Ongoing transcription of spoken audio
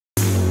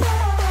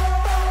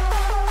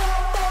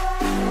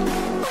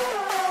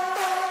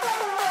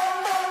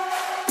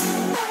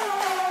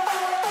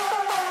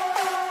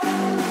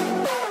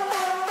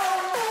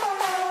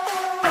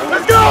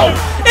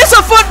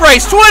foot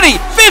race. 20,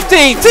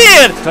 15,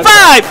 10, 5,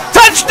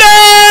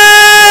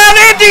 touchdown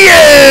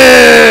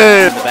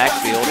Indians! In the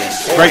backfield, and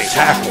great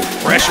tackle.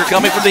 Pressure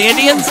coming from the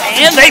Indians,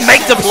 and they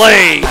make the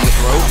play.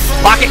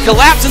 Pocket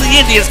collapse, and the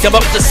Indians come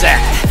up with the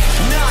sack.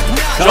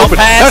 Jump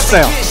pass.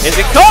 Touchdown. Is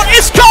it called?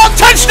 It's called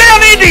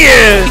touchdown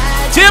Indians!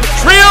 Tip,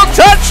 trill,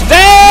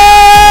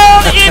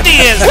 touchdown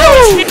Indians!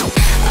 Woo!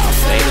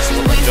 Davis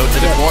will go to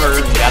the corner.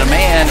 Got a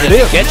man. Does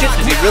he catch it?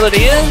 Does he reel it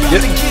in?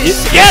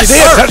 Yes, he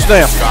did.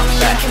 Touchdown. Drops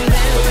back.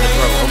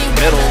 Over the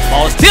middle.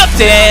 Ball is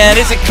tipped in.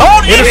 Is it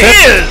called? It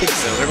is.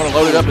 So they're going to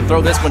load it up and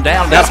throw this one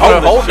down. That's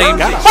going to hold him.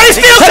 But he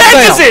still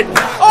catches it.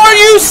 Are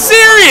you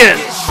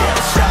serious?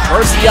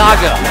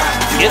 Murcielago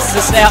gets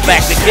the snap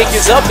back. The kick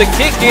is up. The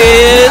kick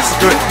is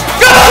good.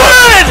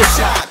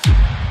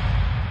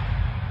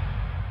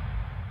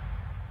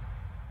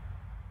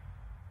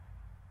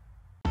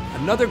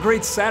 Another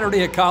great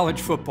Saturday of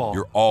college football.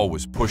 You're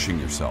always pushing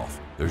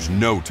yourself. There's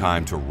no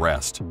time to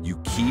rest. You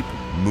keep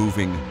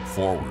moving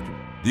forward.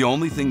 The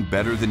only thing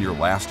better than your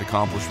last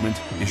accomplishment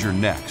is your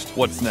next.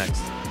 What's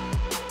next?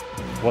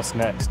 What's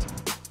next?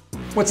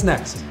 What's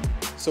next?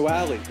 So,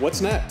 Allie,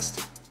 what's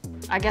next?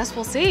 I guess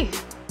we'll see.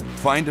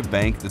 Find a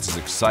bank that's as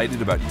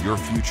excited about your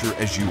future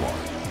as you are.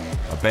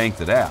 A bank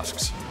that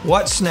asks,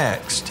 what's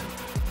next?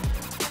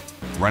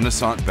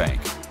 Renaissance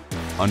Bank,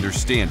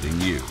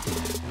 understanding you.